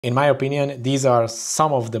In my opinion, these are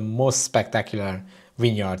some of the most spectacular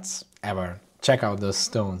vineyards ever. Check out those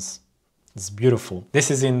stones. It's beautiful. This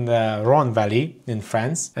is in the Rhône Valley in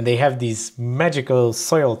France, and they have these magical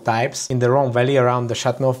soil types in the Rhône Valley around the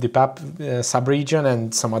Châteauneuf-du-Pape sub-region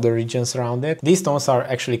and some other regions around it. These stones are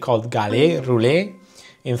actually called Galets Roulés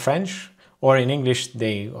in French, or in English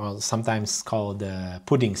they are sometimes called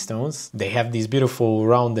pudding stones. They have these beautiful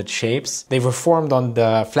rounded shapes. They were formed on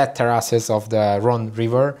the flat terraces of the Rhône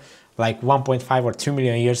River like 1.5 or 2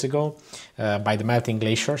 million years ago by the melting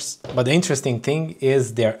glaciers. But the interesting thing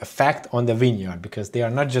is their effect on the vineyard, because they are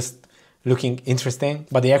not just looking interesting,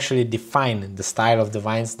 but they actually define the style of the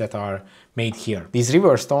vines that are made here. These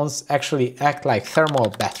river stones actually act like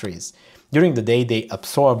thermal batteries. During the day they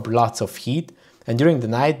absorb lots of heat, and during the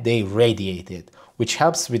night they radiate it, which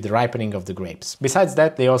helps with the ripening of the grapes. Besides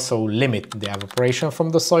that, they also limit the evaporation from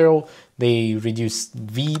the soil, they reduce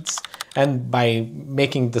weeds, and by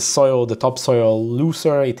making the soil, the topsoil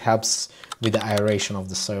looser, it helps with the aeration of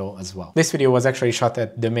the soil as well. This video was actually shot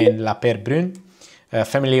at Domaine La Perle Brune, a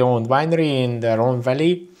family-owned winery in the Rhône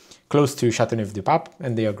Valley, close to Châteauneuf-du-Pape,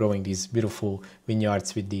 and they are growing these beautiful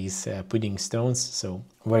vineyards with these pudding stones, so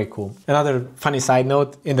very cool. Another funny side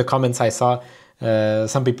note, in the comments I saw,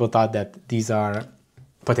 some people thought that these are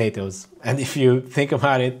potatoes, and if you think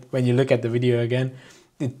about it, when you look at the video again,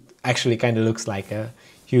 it actually kind of looks like a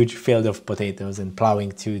huge field of potatoes and plowing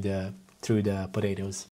through the potatoes.